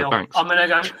 Cargill. Banks. I'm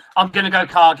gonna go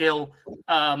Cargill.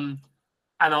 And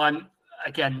I'm,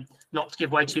 again, not to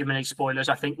give away too many spoilers,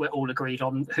 I think we're all agreed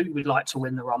on who we'd like to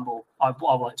win the Rumble. I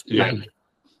want it to be Bailey.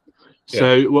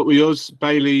 So what were yours?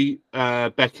 Bailey,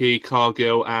 Becky,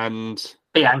 Cargill, and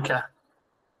Bianca,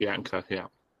 yeah.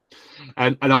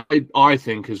 And I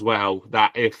think as well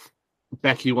that if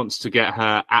Becky wants to get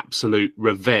her absolute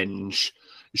revenge,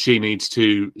 she needs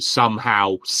to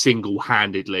somehow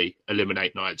single-handedly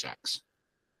eliminate Nia Jax.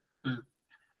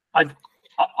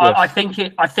 I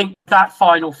think that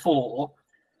final 4,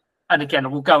 and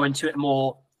again we'll go into it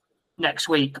more next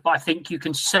week, but I think you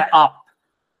can set up,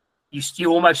 you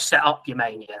almost set up your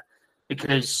Mania,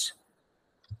 because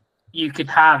you could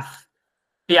have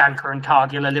Bianca and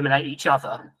Cargill eliminate each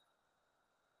other,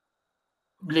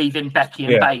 leaving Becky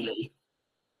and Bailey.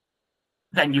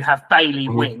 Then you have Bailey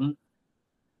win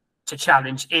to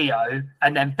challenge Io,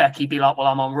 and then Becky be like, well,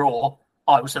 I'm on Raw.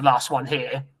 I was the last one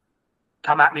here.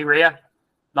 Come at me, Rhea.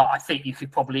 Like, I think you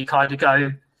could probably kind of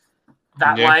go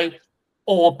that way.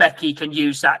 Or Becky can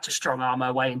use that to strong arm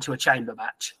her way into a chamber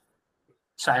match,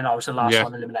 saying I was the last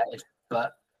one eliminated.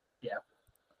 But,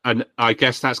 And I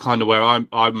guess that's kind of where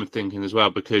I'm thinking as well,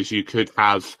 because you could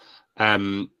have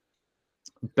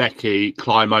Becky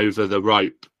climb over the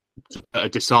rope, a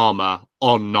disarmer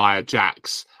on Nia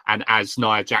Jax, and as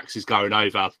Nia Jax is going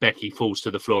over, Becky falls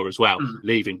to the floor as well,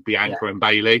 leaving Bianca and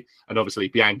Bailey. And obviously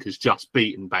Bianca's just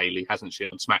beaten Bailey, hasn't she,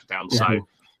 on SmackDown? So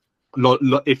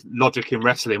if logic in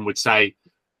wrestling would say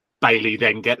Bailey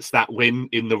then gets that win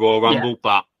in the Royal Rumble,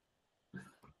 but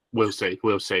we'll see.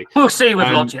 We'll see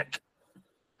with logic.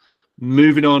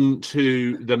 Moving on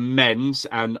to the men's,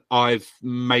 and I've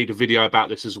made a video about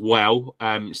this as well,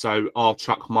 so I'll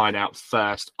chuck mine out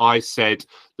first. I said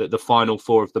that the final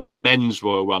 4 of the men's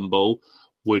Royal Rumble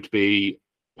would be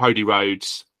Cody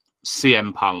Rhodes,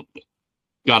 CM Punk,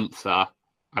 Gunther,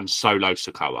 and Solo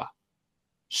Sikoa.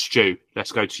 Stu,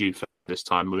 let's go to you first this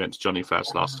time. We went to Johnny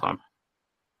first last time.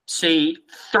 See,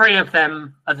 3 of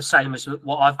them are the same as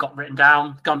what I've got written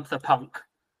down. Gunther, Punk,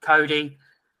 Cody.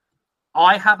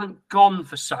 I haven't gone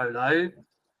for Solo.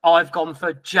 I've gone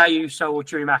for Jey Uso or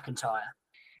Drew McIntyre.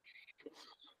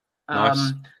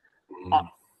 Nice.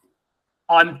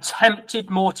 I'm tempted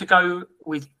more to go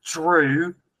with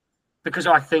Drew because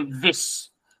I think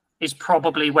this is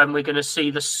probably when we're going to see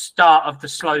the start of the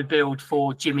slow build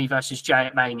for Jimmy versus Jey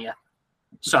at Mania.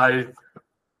 So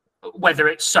whether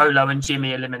it's Solo and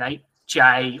Jimmy eliminate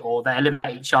Jey or they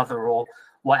eliminate each other or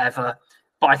whatever.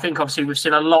 But I think obviously we've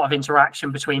seen a lot of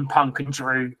interaction between Punk and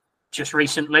Drew just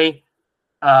recently.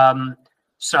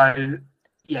 So,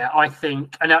 I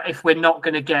think, and if we're not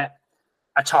going to get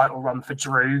a title run for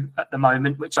Drew at the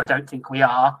moment, which I don't think we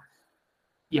are,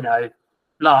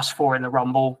 last 4 in the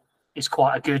Rumble is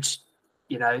quite a good,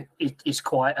 it's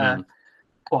quite a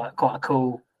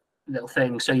cool little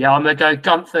thing. So, I'm going to go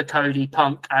Gunther, Cody,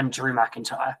 Punk, and Drew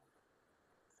McIntyre.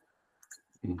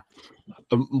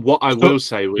 What I will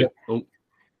say with...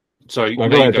 Sorry, no,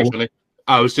 go ahead, Johnny.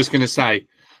 I was just going to say,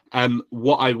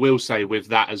 what I will say with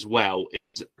that as well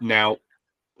is now,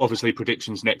 obviously,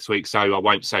 predictions next week, so I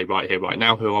won't say right here, right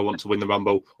now, who I want to win the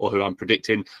Rumble or who I'm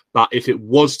predicting. But if it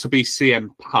was to be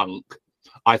CM Punk,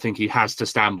 I think he has to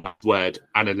stand by his word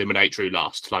and eliminate Drew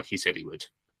last, like he said he would.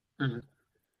 Mm-hmm.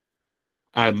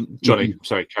 Johnny,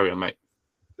 sorry, carry on, mate.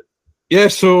 Yeah,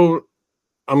 so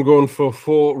I'm going for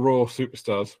 4 Raw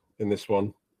superstars in this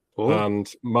one. Oh.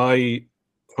 And my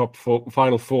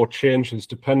final 4 changes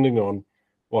depending on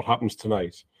what happens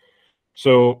tonight.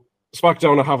 So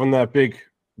SmackDown are having their big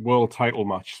world title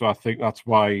match. So I think that's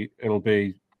why it'll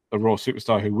be a Raw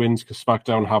superstar who wins, because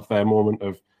SmackDown have their moment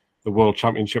of the world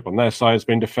championship on their side has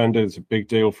been defended. It's a big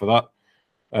deal for that.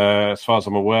 As far as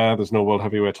I'm aware, there's no world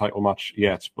heavyweight title match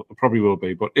yet, but there probably will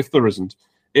be. But if there isn't,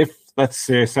 if, let's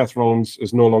say, Seth Rollins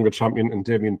is no longer champion and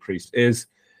Damian Priest is,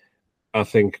 I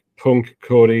think Punk,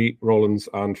 Cody, Rollins,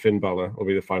 and Finn Balor will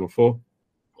be the final 4,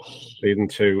 leading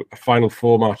to a final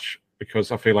 4 match,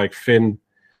 because I feel like Finn,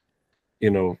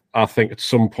 I think at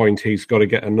some point he's got to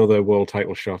get another world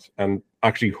title shot and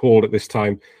actually hold it this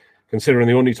time, considering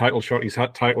the only title shot he's had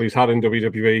in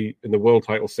WWE in the world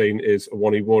title scene is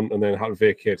one he won and then had to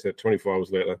vacate it 24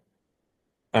 hours later.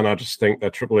 And I just think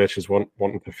that Triple H is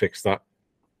wanting to fix that.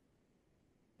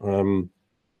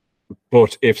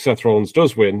 But if Seth Rollins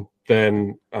does win,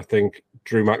 then I think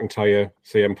Drew McIntyre,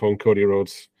 CM Punk, Cody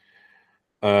Rhodes,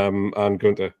 and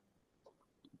Gunther.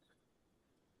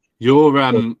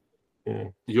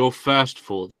 Your first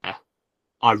 4 there,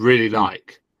 I really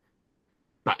like.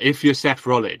 But if you're Seth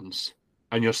Rollins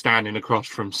and you're standing across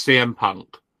from CM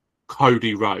Punk,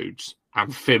 Cody Rhodes,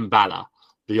 and Finn Balor,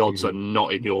 the odds are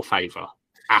not in your favour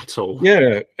at all.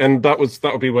 Yeah, and that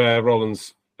would be where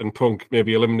Rollins and Punk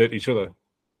maybe eliminate each other.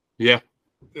 Yeah.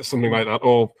 Something like that.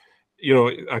 Or,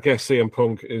 I guess CM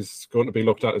Punk is going to be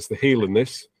looked at as the heel in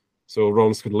this. So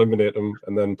Rollins could eliminate him,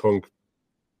 and then Punk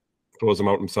throws him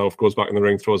out himself, goes back in the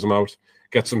ring, throws him out,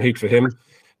 gets some heat for him.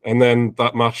 And then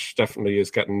that match definitely is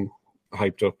getting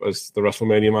hyped up as the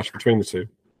WrestleMania match between the two.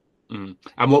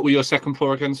 And what were your second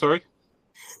 4 again, sorry?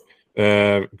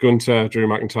 Gunther, Drew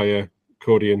McIntyre,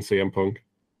 Cody, and CM Punk.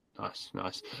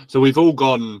 Nice. So we've all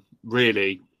gone,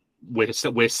 really, we're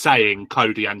saying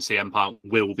Cody and CM Punk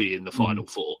will be in the final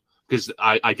 4. Because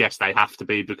I guess they have to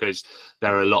be, because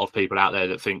there are a lot of people out there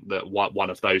that think that one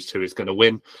of those 2 is going to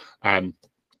win.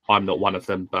 I'm not one of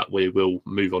them, but we will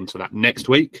move on to that next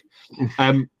week.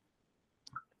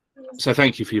 So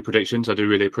thank you for your predictions. I do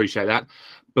really appreciate that.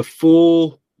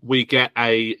 Before we get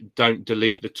a don't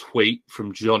delete the tweet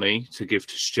from Johnny to give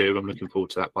to Stu, I'm looking forward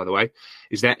to that, by the way.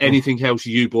 Is there anything else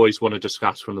you boys want to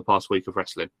discuss from the past week of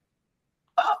wrestling?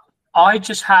 I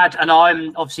just had, and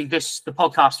I'm obviously the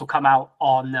podcast will come out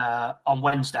on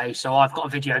Wednesday, so I've got a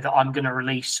video that I'm going to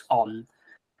release on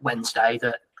Wednesday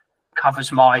that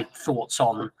covers my thoughts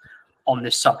on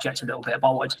this subject a little bit, but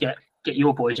I wanted to get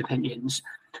your boys' opinions.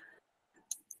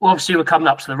 Well, obviously, we're coming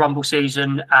up to the Rumble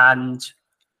season, and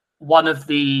one of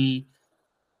the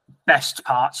best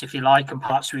parts, if you like, and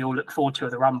parts we all look forward to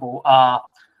of the Rumble are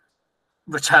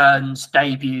returns,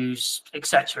 debuts,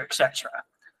 etc., etc.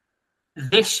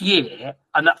 This year,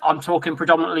 and I'm talking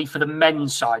predominantly for the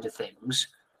men's side of things,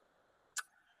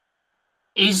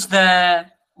 is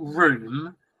there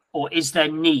room or is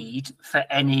there need for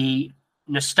any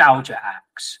nostalgia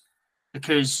acts?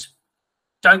 Because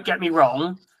don't get me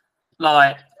wrong,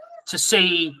 like to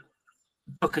see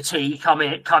Booker T come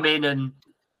in and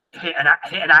hit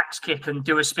an axe kick and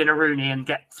do a spinneroonie and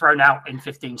get thrown out in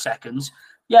 15 seconds.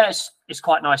 Yes, it's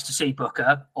quite nice to see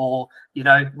Booker, or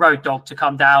Road Dogg to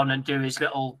come down and do his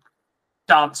little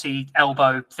dancey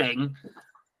elbow thing.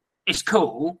 It's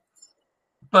cool,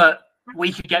 but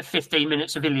we could get 15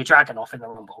 minutes of Ilya Dragunov in the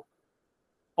Rumble,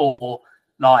 or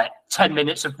like 10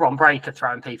 minutes of Bron Breakker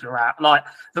throwing people around. Like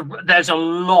there's a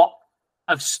lot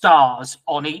of stars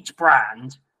on each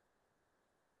brand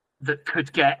that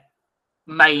could get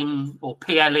main or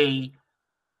PLE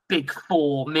big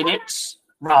 4 minutes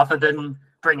rather than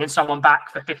bringing someone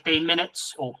back for 15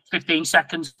 minutes or 15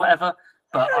 seconds, whatever.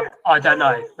 But I don't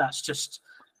know. That's just,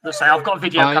 let's say I've got a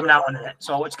video coming out on it,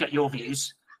 so I want to get your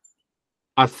views.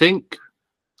 I think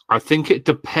it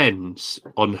depends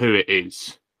on who it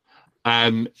is.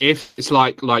 If it's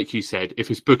like you said, if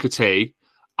it's Booker T,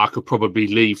 I could probably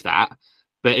leave that.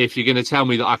 But if you're going to tell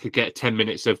me that I could get 10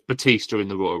 minutes of Batista in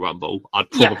the Royal Rumble,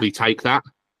 I'd probably take that.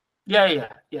 Yeah.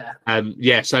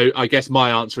 So I guess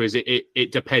my answer is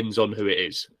it depends on who it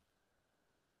is.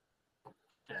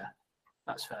 Yeah,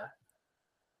 that's fair.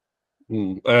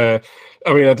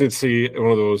 I did see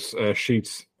one of those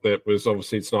sheets that was,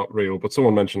 obviously it's not real, but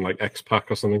someone mentioned like X-Pac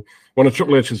or something. One of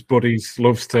Triple H's buddies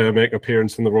loves to make an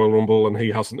appearance in the Royal Rumble, and he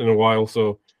hasn't in a while,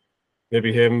 so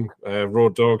maybe him,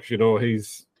 Road Dogg,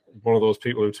 he's one of those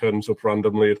people who turns up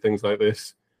randomly at things like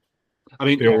this. I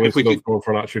mean, they always love going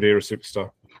for an Attitude Era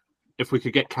superstar. If we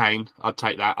could get Kane, I'd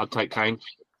take that. I'd take Kane.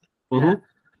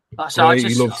 Mm-hmm. So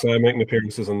he loves making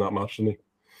appearances in that match, doesn't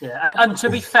he? Yeah, and to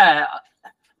be fair,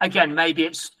 again, maybe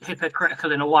it's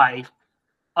hypocritical in a way.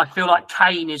 I feel like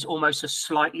Kane is almost a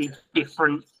slightly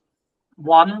different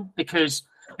one because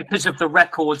of the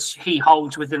records he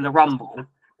holds within the Rumble.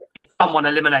 If someone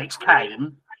eliminates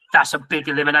Kane, that's a big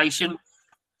elimination.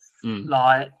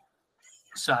 Like,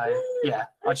 so yeah,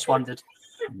 I just wondered.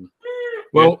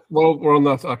 Well, we're on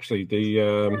that actually.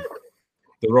 The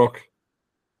Rock,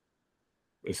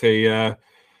 is he?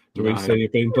 Do we say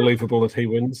it being believable that he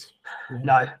wins?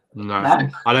 No.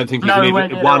 I don't think he can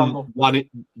even.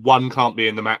 One can't be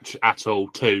in the match at all.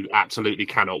 Two absolutely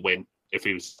cannot win if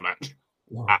he was in the match.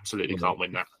 Absolutely can't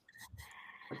win that.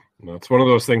 No, it's one of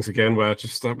those things again where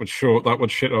just that would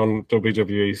shit on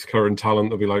WWE's current talent.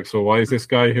 They'll be like, so why is this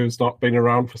guy who's not been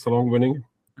around for so long winning?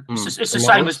 It's the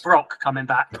same as Brock coming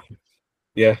back.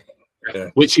 Yeah.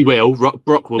 Which he will.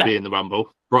 Brock will be in the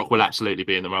Rumble. Brock will absolutely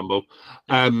be in the Rumble.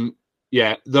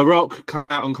 Yeah, The Rock come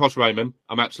out and cross Roman.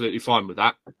 I'm absolutely fine with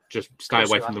that. Just stay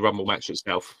away from the Rumble match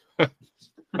itself.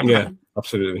 Yeah,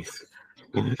 absolutely.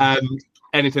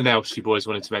 Anything else you boys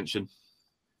wanted to mention?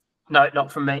 No, not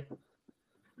from me.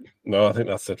 No, I think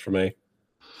that's it for me.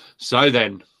 So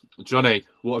then, Johnny,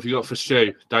 what have you got for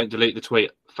Stu? Don't delete the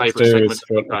tweet. Favourite Stu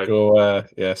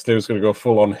segment? Stu's going to go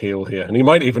full on heel here, and he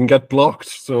might even get blocked.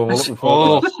 So we're looking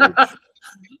forward to that.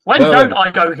 When don't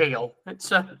I go heel?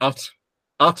 It's at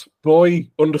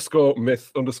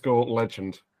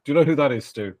boy_myth_legend. Do you know who that is,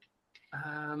 Stu?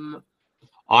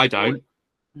 I don't.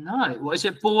 No. What is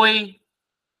it? Boy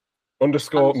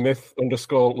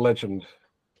 _myth_legend.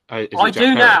 I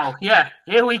do now. Yeah.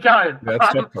 Here we go.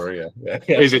 That's Jack Perry. Yeah.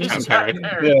 Is it Jack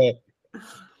Perry?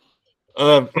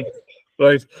 Yeah.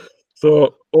 Right.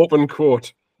 So, open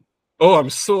quote. Oh, I'm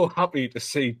so happy to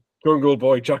see Jungle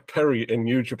Boy Jack Perry in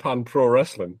New Japan Pro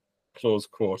Wrestling. Close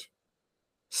quote.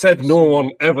 Said no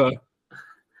one ever.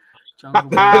 Jungle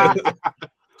Boy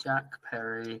Jack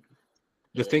Perry.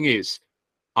 The thing is,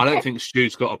 I don't think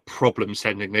Stu's got a problem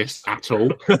sending this at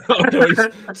all.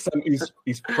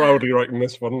 He's proudly writing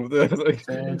this one.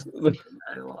 Said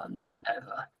no one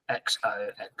ever.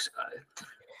 XOXO.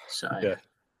 So yeah.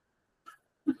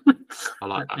 I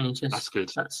like that. That's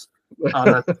good.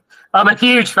 I'm a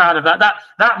huge fan of that.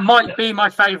 That might be my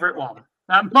favourite one.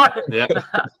 That might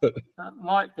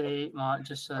be.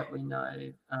 Just so we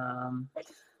know.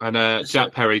 And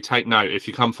Jack Perry, take note. If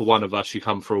you come for one of us, you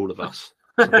come for all of us.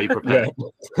 So be prepared.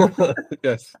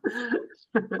 Yes.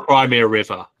 Cry me a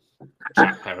river,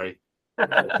 Jack Perry.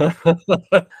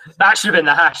 That should have been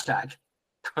the hashtag.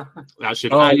 That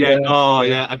should.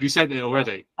 Yeah. Have you sent it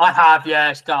already? I have. Yeah,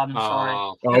 it's done.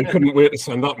 Sorry. I couldn't wait to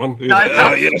send that one. No,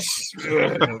 yes.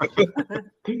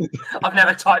 I've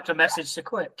never typed a message so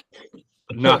quick.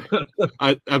 No,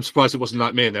 I'm surprised it wasn't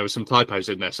like me and there were some typos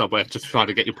in there somewhere just trying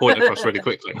to get your point across really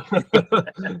quickly.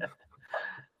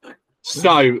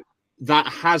 So that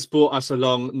has brought us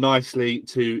along nicely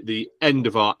to the end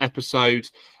of our episode.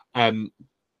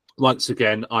 Once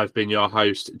again, I've been your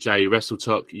host, Jay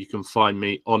WrestleTalk. You can find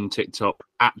me on TikTok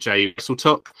at Jay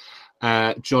WrestleTalk.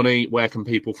 Johnny, where can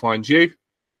people find you?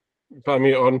 Find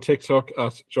me on TikTok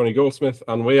at Johnny Goldsmith,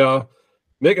 and we are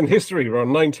making history. We're on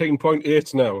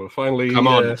 19.8 now. We're finally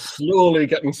slowly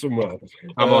getting somewhere.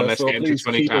 Come on, let's get into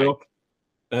 20K.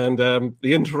 And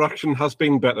the interaction has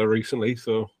been better recently,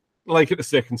 so I like it to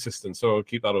stay consistent, so I'll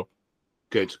keep that up.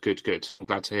 Good. I'm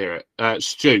glad to hear it.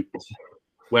 Stu,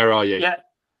 where are you? Yeah,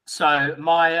 so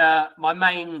my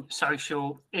main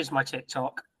social is my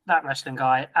TikTok, that wrestling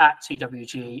guy, at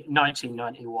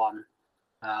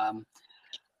TWG1991.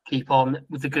 Keep on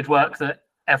with the good work that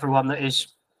everyone that is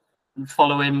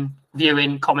following,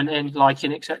 viewing, commenting,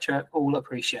 liking, etc. all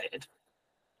appreciated.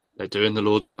 They're doing the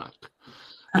Lord's work.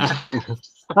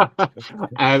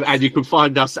 And you can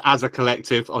find us as a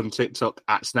collective on TikTok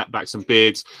at Snapbacks and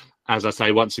Beards. As I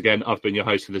say, once again, I've been your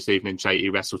host for this evening, J.E.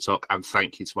 WrestleTalk, and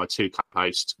thank you to my two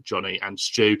co-hosts, Johnny and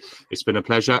Stu. It's been a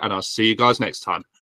pleasure, and I'll see you guys next time.